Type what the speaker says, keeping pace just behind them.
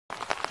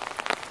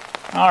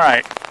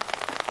Alright,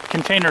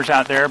 containers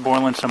out there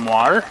boiling some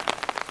water.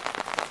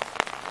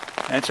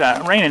 It's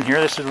raining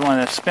here. This is one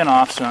of the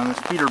spin-offs on the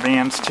feeder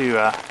bands to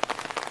a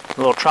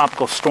little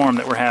tropical storm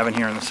that we're having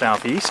here in the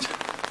southeast.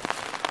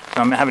 So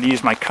I'm having to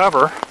use my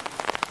cover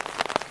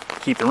to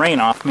keep the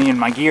rain off me and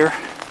my gear.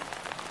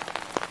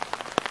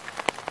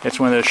 It's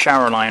one of those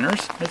shower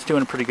liners. It's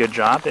doing a pretty good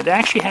job. It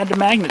actually had the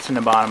magnets in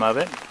the bottom of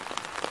it.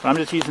 But I'm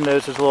just using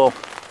those as little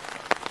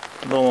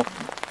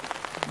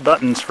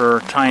buttons for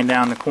tying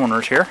down the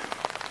corners here.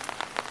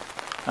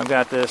 I've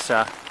got this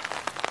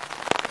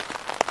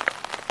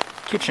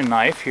kitchen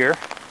knife here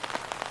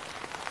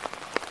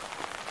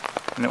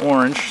in the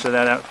orange, so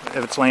that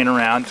if it's laying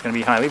around, it's going to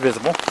be highly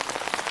visible.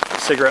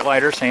 Cigarette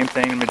lighter, same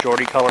thing. The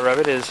majority color of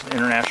it is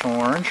international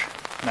orange,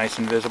 nice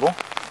and visible.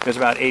 It was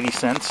about 80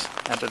 cents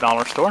at the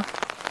dollar store.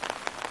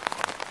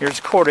 Here's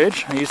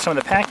cordage. I used some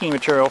of the packing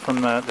material from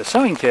the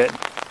sewing kit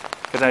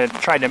because I had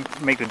tried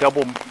to make the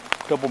double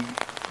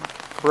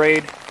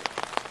braid,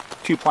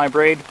 2-ply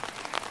braid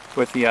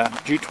with the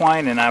jute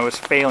twine, and I was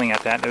failing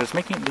at that. It was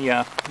making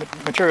the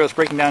material was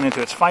breaking down into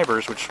its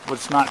fibers, which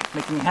was not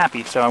making me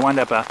happy. So I wound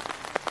up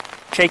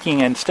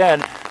taking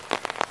instead,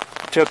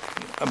 took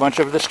a bunch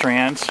of the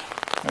strands.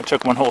 I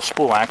took one whole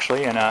spool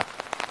actually, and a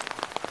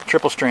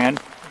triple strand,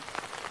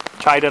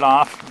 tied it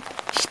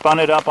off, spun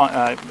it up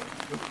on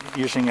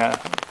using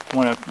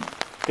one of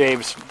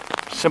Dave's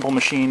Simple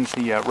Machines,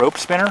 the rope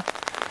spinner.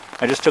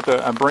 I just took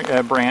a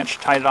branch,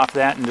 tied it off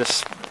that, and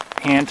just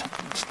hand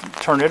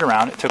turned it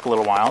around. It took a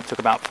little while. It took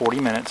about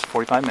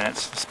 45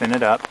 minutes to spin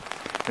it up.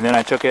 And then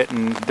I took it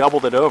and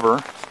doubled it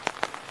over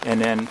and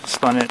then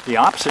spun it the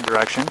opposite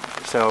direction.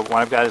 So what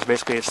I've got is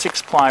basically a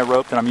 6-ply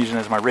rope that I'm using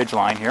as my ridge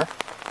line here.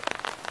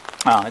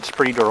 It's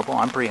pretty durable.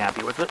 I'm pretty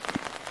happy with it.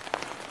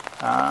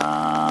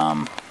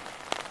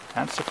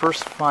 That's the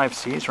first 5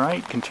 C's,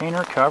 right?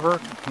 Container, cover.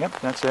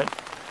 Yep, that's it.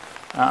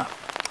 I've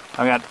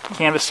got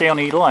canvas sail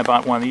needle. I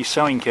bought one of these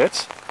sewing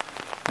kits.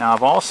 Now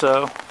I've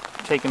also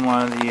taken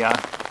one of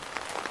the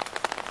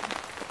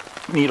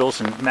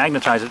needles and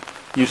magnetized it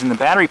using the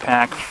battery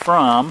pack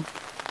from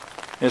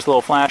this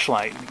little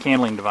flashlight,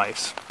 candling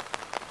device.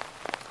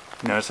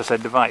 Notice I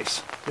said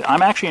device.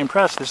 I'm actually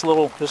impressed. This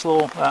little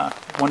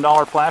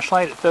 $1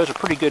 flashlight, it throws a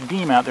pretty good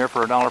beam out there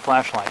for a $1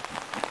 flashlight.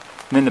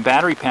 And then the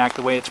battery pack,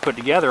 the way it's put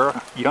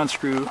together, you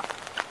unscrew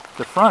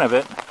the front of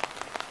it,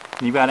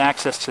 and you've got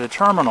access to the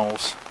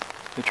terminals.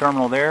 The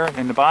terminal there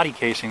and the body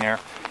casing there.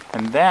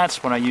 And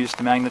that's what I use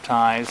to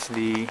magnetize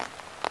the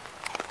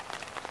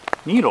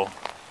needle.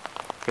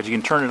 Because you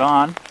can turn it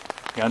on,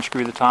 you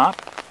unscrew the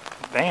top,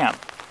 bam.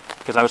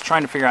 Because I was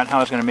trying to figure out how I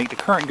was going to make the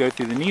current go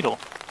through the needle.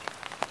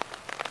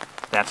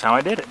 That's how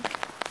I did it.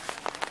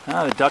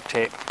 The duct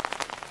tape.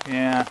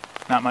 Yeah,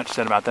 not much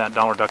said about that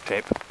dollar duct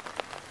tape.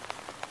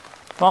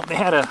 Well, they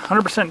had a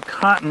 100%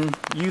 cotton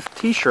youth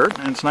t-shirt,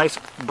 and it's nice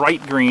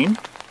bright green.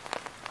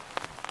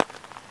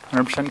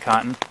 100%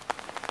 cotton.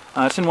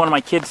 It's in one of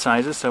my kids'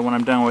 sizes, so when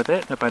I'm done with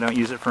it, if I don't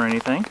use it for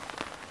anything,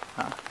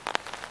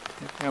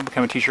 it'll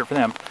become a t-shirt for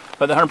them.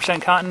 But the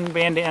 100% cotton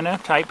bandana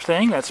type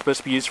thing, that's supposed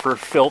to be used for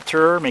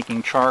filter,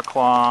 making char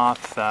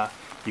cloth.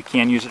 You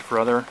can use it for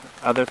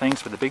other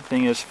things, but the big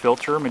thing is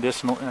filter,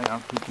 medicinal.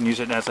 You can use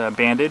it as a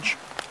bandage.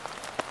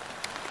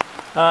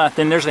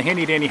 Then there's the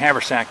handy dandy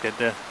haversack that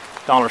the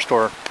dollar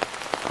store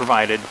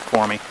provided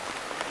for me.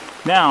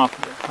 Now,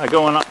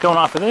 going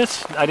off of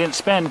this, I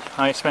spent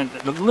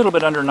a little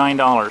bit under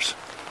 $9.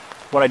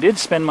 What I did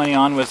spend money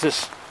on was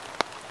this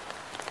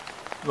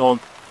little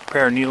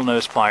pair of needle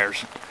nose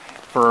pliers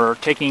for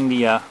taking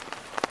the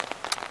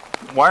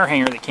wire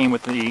hanger that came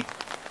with the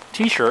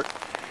t-shirt,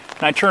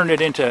 and I turned it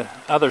into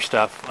other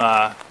stuff.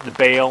 The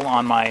bail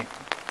on my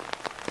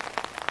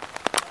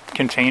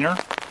container.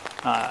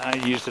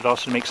 I used it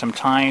also to make some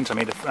tines. I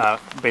made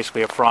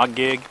basically a frog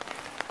gig.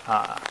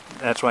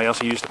 That's why I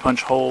also used to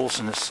punch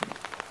holes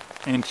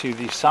into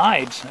the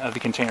sides of the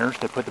containers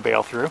to put the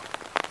bail through.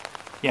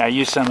 Yeah, I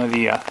used some of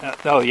the,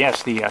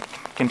 the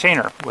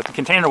container. What the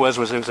container was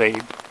it was a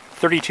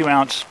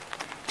 32-ounce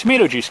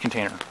tomato juice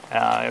container.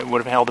 It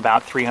would have held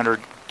about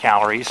 300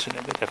 calories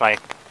if I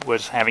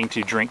was having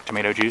to drink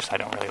tomato juice. I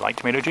don't really like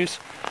tomato juice.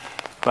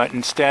 But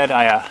instead,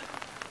 I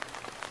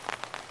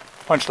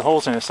punched the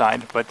holes in the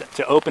side. But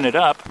to open it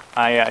up,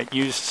 I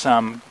used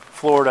some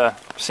Florida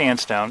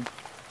sandstone,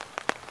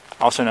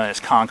 also known as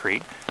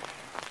concrete,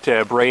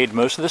 to braid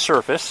most of the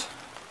surface,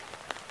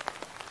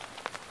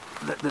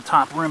 the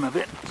top rim of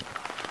it,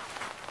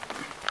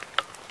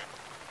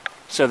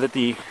 so that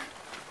the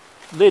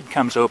lid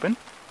comes open.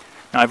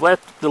 Now I've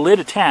left the lid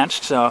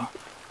attached, so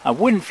I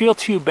wouldn't feel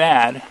too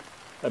bad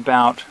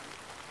about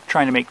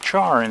trying to make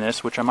char in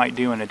this, which I might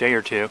do in a day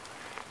or two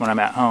when I'm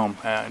at home.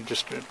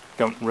 Just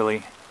don't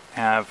really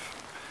have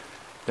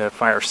the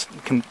fire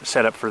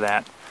set up for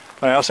that.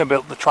 But I also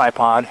built the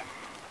tripod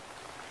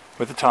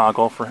with a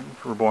toggle for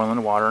boiling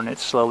the water, and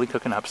it's slowly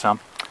cooking up some.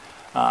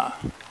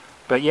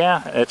 But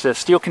yeah, it's a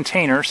steel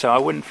container, so I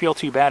wouldn't feel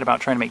too bad about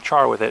trying to make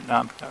char with it.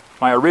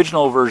 My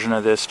original version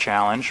of this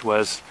challenge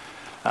was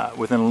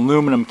with an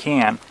aluminum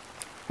can,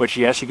 which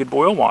yes, you could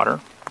boil water,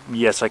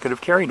 yes, I could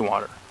have carried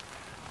water.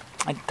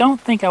 I don't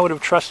think I would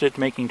have trusted it to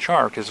making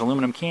char, because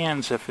aluminum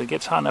cans, if it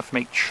gets hot enough to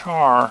make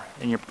char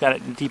and you've got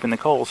it deep in the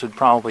coals, it'd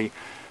probably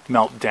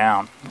melt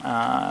down.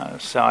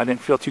 So I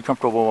didn't feel too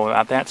comfortable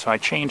about that, so I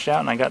changed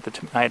out and I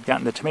had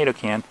gotten the tomato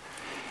can.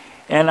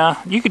 And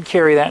you could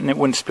carry that and it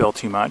wouldn't spill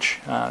too much,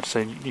 so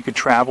you could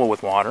travel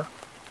with water.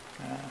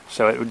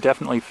 So it would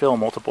definitely fill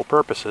multiple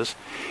purposes.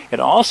 It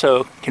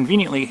also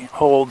conveniently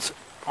holds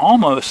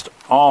almost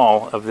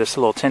all of this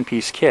little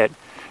 10-piece kit,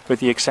 with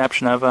the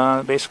exception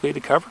of basically the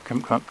cover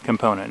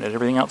component. And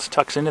everything else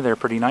tucks into there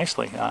pretty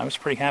nicely. I was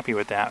pretty happy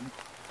with that.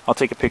 I'll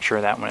take a picture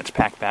of that when it's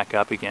packed back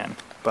up again.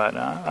 But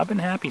I've been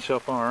happy so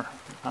far.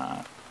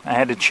 I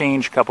had to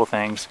change a couple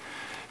things.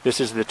 This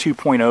is the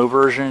 2.0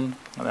 version.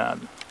 The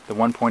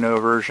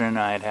 1.0 version,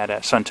 I had a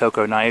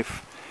Suntoko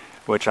knife,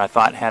 which I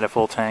thought had a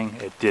full tang.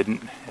 It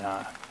didn't.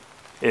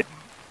 It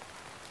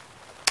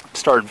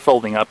started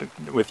folding up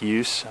with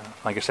use.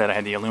 Like I said, I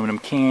had the aluminum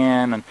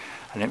can, and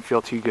I didn't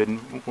feel too good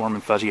and warm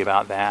and fuzzy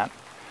about that.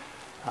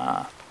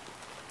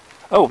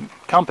 Oh,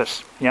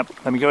 compass. Yep,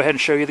 let me go ahead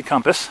and show you the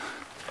compass.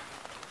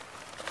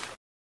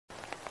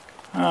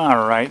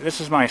 Alright,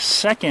 this is my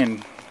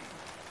second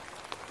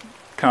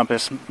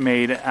compass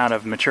made out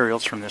of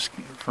materials from the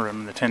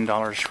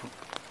 $10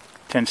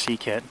 10C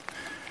kit.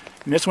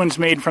 And this one's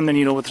made from the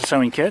needle with the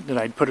sewing kit that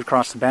I'd put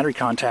across the battery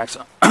contacts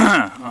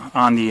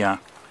on the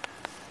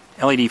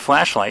LED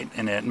flashlight,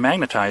 and it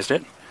magnetized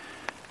it.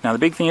 Now the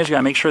big thing is you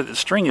gotta make sure that the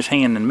string is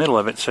hanging in the middle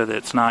of it so that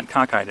it's not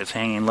cockeyed, it's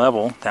hanging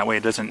level. That way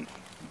it doesn't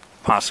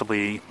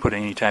possibly put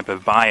any type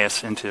of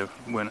bias into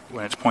when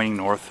it's pointing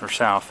north or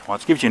south. Well,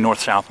 it gives you a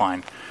north-south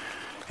line,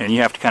 and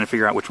you have to kind of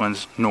figure out which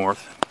one's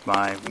north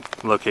by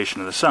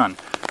location of the sun.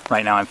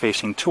 Right now I'm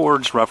facing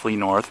towards roughly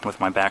north with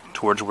my back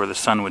towards where the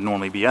sun would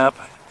normally be up,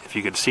 if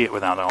you could see it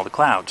without all the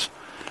clouds.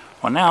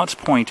 Well, now it's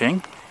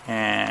pointing,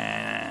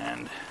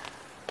 and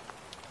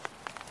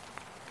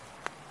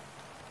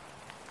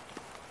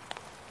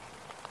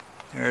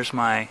there's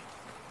my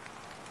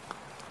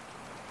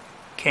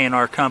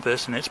K&R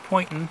compass, and it's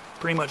pointing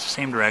pretty much the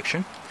same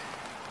direction.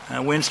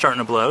 Wind's starting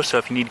to blow, so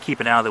if you need to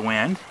keep it out of the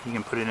wind, you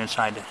can put it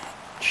inside the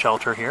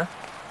shelter here.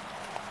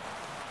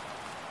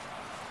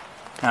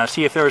 Now,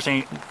 see if there's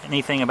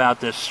anything about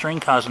this string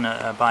causing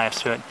a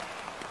bias to it.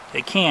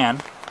 It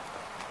can,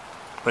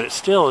 but it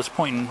still is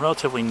pointing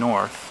relatively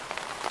north.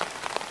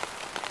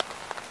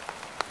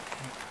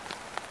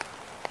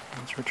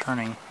 It's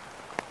returning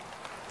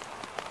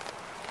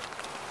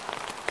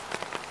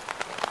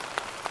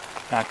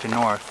back to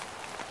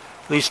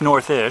north, at least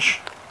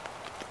north-ish.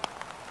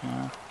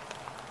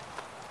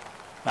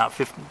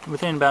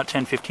 Within about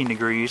 10-15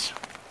 degrees,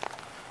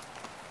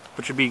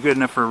 which would be good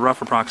enough for a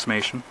rough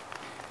approximation.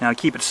 Now, to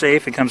keep it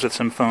safe, it comes with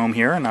some foam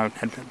here, and I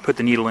had put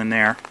the needle in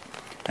there.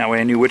 That way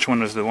I knew which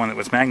one was the one that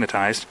was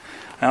magnetized.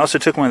 I also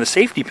took one of the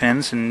safety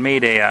pins and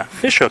made a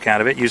fish hook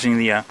out of it using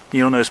the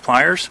needle nose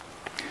pliers.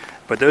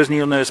 But those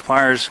needle nose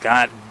pliers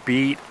got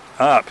beat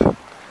up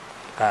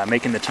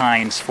making the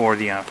tines for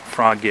the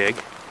frog gig.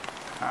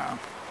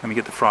 Let me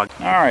get the frog.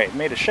 Alright,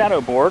 made a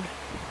shadow board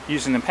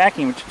using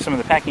some of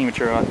the packing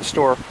material at the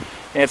store.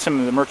 They had some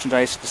of the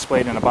merchandise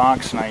displayed in a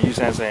box, and I used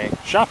it as a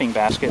shopping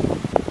basket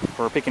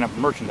for picking up the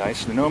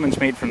merchandise. The gnomon's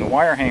made from the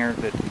wire hanger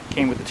that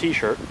came with the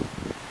t-shirt.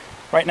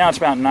 Right now it's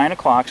about 9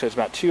 o'clock, so it's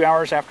about 2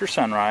 hours after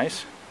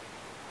sunrise.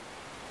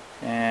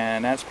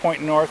 And that's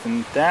pointing north,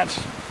 and that's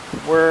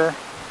where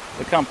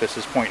the compass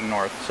is pointing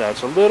north. So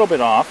it's a little bit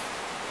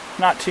off,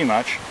 not too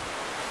much,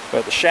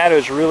 but the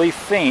shadow's really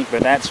faint,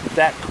 but that's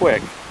that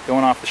quick,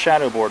 going off the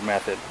shadow board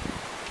method.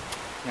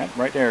 Yep,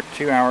 right there,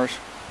 2 hours,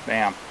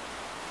 bam.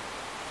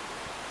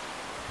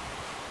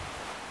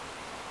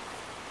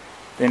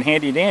 Then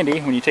handy dandy,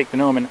 when you take the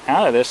gnomon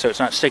out of this so it's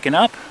not sticking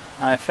up,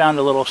 I found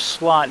a little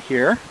slot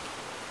here.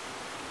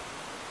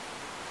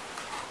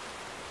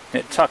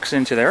 It tucks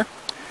into there.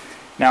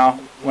 Now,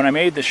 when I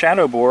made the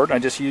shadow board, I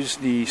just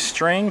used the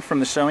string from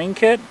the sewing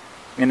kit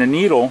and a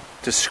needle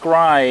to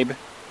scribe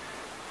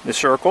the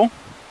circle,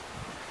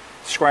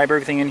 scribe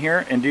everything in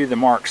here, and do the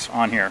marks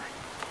on here.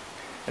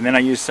 And then I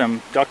used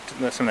some of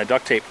the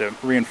duct tape to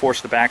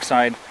reinforce the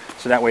backside,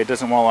 so that way it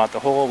doesn't wallow out the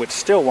hole. It's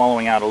still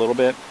wallowing out a little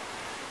bit,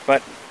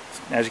 but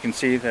as you can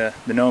see, the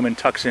gnomon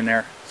tucks in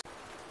there.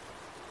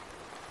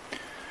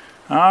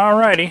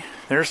 Alrighty,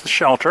 there's the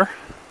shelter,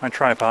 my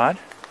tripod,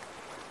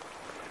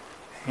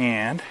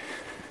 and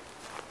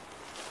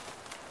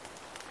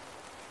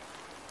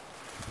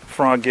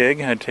frog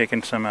gig. I had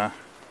taken some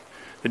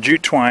the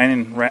jute twine,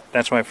 and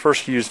that's what I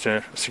first used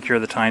to secure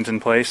the tines in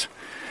place.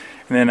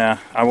 And then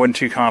I wasn't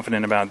too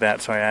confident about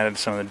that, so I added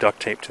some of the duct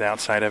tape to the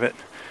outside of it.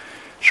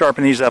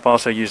 Sharpen these up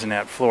also using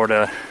that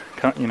Florida,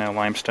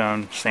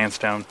 limestone,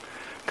 sandstone,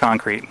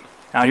 concrete.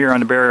 Out here on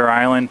the barrier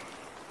island,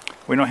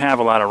 we don't have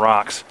a lot of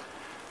rocks.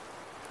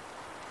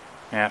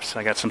 Yeah, so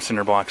I got some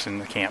cinder blocks in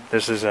the camp.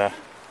 This is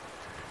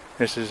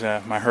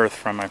my hearth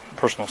from my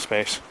personal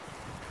space.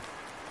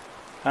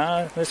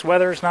 This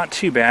weather is not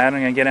too bad.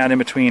 I'm gonna get out in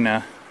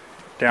between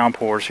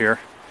downpours here,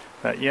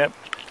 but yep,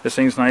 this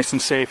thing's nice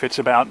and safe. It's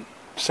about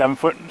 7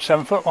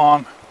 foot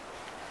long.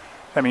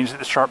 That means that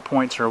the sharp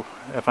points are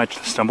if I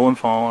stumble and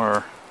fall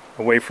or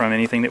away from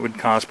anything that would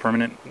cause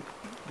permanent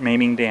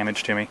maiming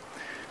damage to me.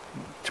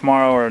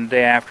 Tomorrow or the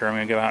day after, I'm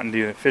going to go out and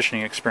do a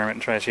fishing experiment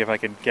and try to see if I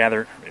could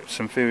gather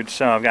some food.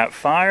 So I've got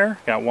fire,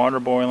 got water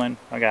boiling,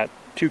 I got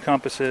 2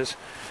 compasses.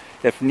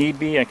 If need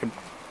be, I could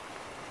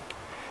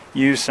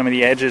use some of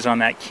the edges on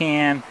that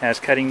can as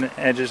cutting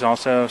edges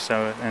also.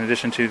 So in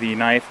addition to the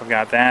knife, I've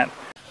got that.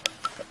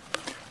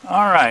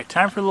 Alright,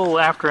 time for a little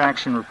after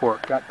action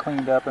report. Got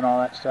cleaned up and all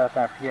that stuff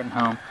after getting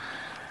home.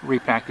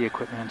 Repacked the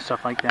equipment and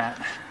stuff like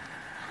that.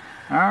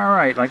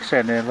 Alright, like I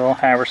said, the little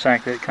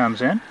haversack that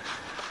comes in.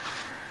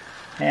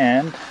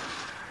 And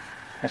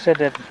I said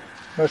that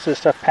most of the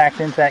stuff packed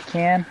into that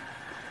can.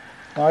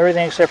 Well,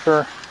 everything except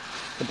for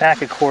the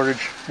pack of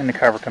cordage and the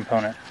cover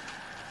component.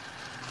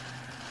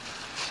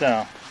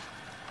 So,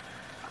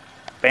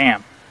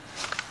 bam.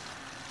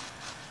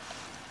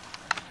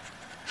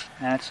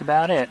 That's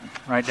about it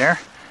right there.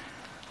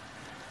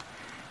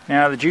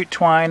 Now the jute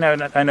twine,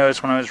 I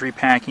noticed when I was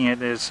repacking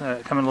it, is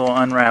coming a little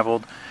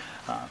unraveled.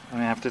 I'm going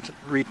to have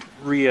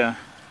to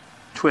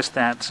twist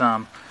that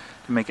some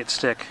to make it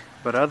stick.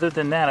 But other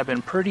than that, I've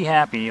been pretty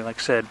happy. Like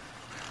I said,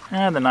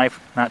 the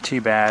knife, not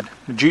too bad.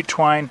 The jute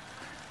twine,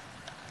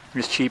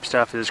 this cheap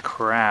stuff is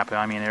crap.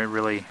 I mean, it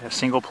really, a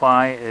single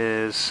ply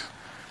is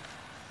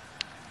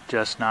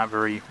just not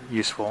very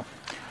useful.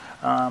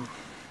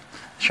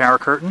 Shower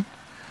curtain,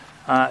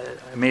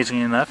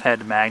 amazingly enough,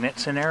 had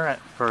magnets in there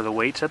for the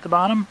weights at the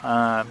bottom.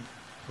 A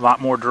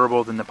lot more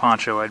durable than the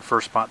poncho I'd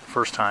first bought the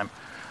first time.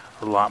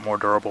 A lot more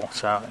durable,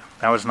 so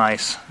that was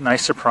nice.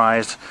 Nice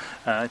surprise.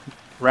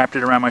 Wrapped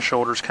it around my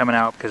shoulders coming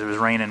out because it was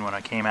raining when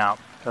I came out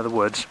of the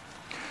woods.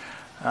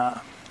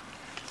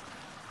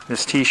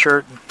 This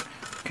t-shirt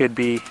could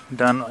be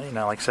done, you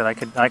know, like I said,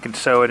 I could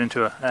sew it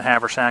into a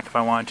haversack if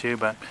I wanted to,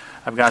 but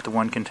I've got the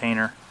one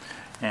container,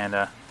 and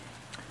you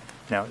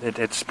know,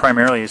 it's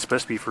primarily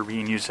supposed to be for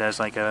being used as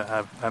like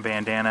a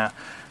bandana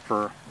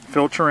for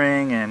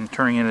filtering and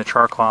turning into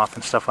char cloth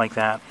and stuff like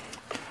that.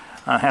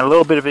 I had a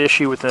little bit of an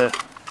issue with the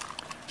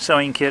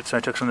sewing kit, so I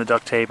took some of the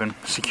duct tape and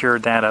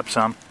secured that up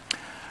some.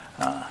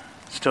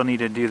 Still need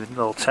to do the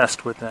little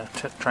test with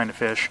trying to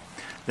fish.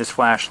 This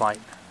flashlight,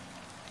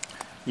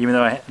 even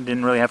though I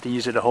didn't really have to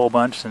use it a whole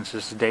bunch since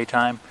it's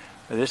daytime,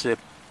 but this is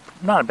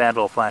not a bad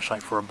little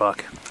flashlight for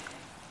 $1.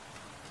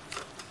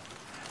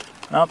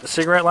 Well, the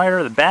cigarette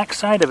lighter, the back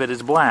side of it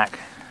is black,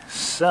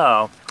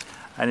 so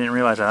I didn't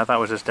realize that. I thought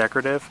it was just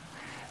decorative.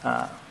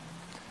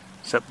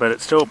 But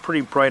it's still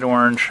pretty bright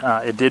orange.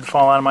 It did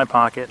fall out of my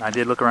pocket. I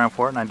did look around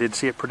for it, and I did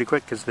see it pretty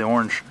quick because the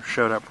orange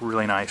showed up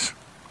really nice.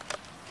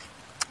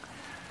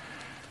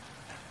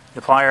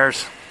 The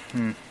pliers,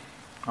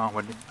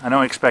 I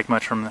don't expect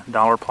much from the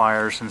dollar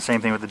pliers, and the same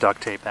thing with the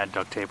duct tape. That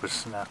duct tape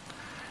was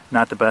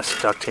not the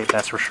best duct tape,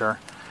 that's for sure.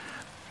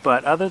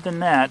 But other than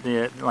that,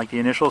 like the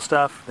initial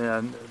stuff,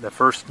 the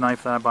first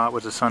knife that I bought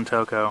was a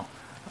Suntoko.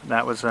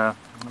 That was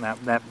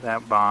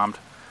that bombed.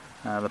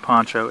 The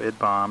poncho, it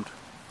bombed.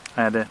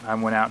 I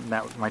went out and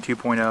my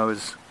 2.0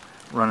 is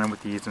running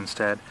with these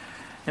instead.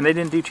 And they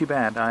didn't do too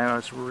bad. I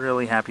was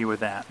really happy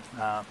with that.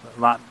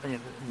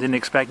 Didn't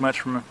expect much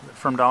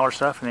from dollar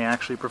stuff, and they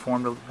actually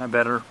performed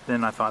better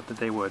than I thought that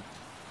they would.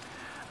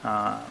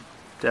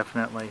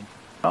 Definitely.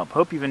 Well,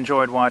 hope you've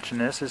enjoyed watching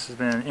this. This has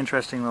been an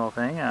interesting little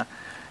thing.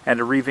 Had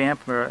to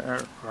revamp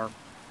or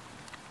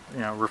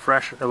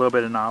refresh a little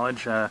bit of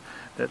knowledge.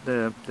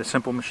 The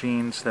simple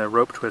machines, the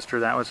rope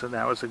twister, that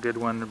was a good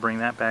one to bring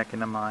that back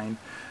into mind.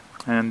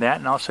 And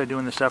also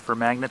doing the stuff for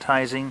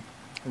magnetizing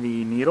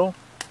the needle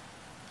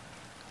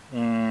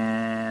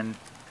and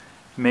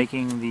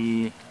making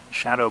the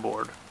shadow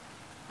board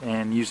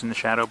and using the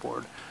shadow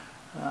board.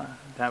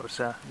 That was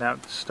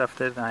stuff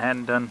that I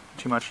hadn't done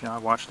too much. I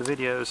watched the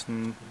videos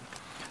and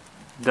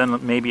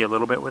done maybe a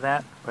little bit with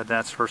that, but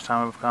that's the first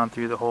time I've gone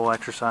through the whole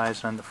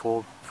exercise and the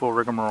full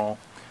rigmarole.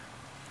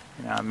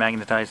 I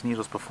magnetized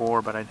needles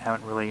before, but I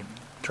haven't really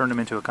turned them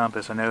into a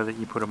compass. I know that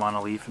you put them on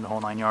a leaf in the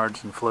whole 9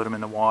 yards and float them in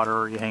the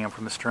water, or you hang them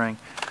from a string.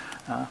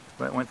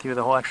 But went through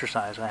the whole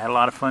exercise. I had a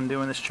lot of fun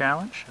doing this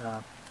challenge.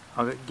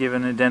 I'll give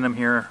an addendum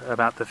here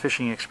about the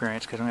fishing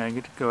experience, because I'm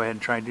going to go ahead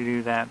and try to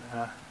do that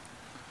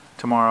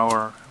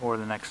tomorrow or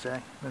the next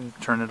day and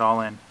turn it all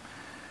in.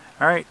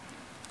 Alright,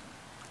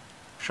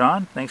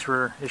 Sean, thanks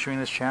for issuing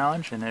this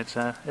challenge, and it's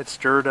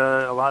stirred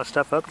a lot of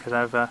stuff up, because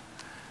I've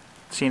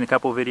seen a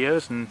couple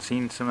videos and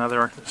seen some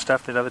other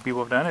stuff that other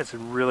people have done. It's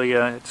really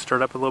it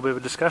stirred up a little bit of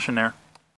a discussion there.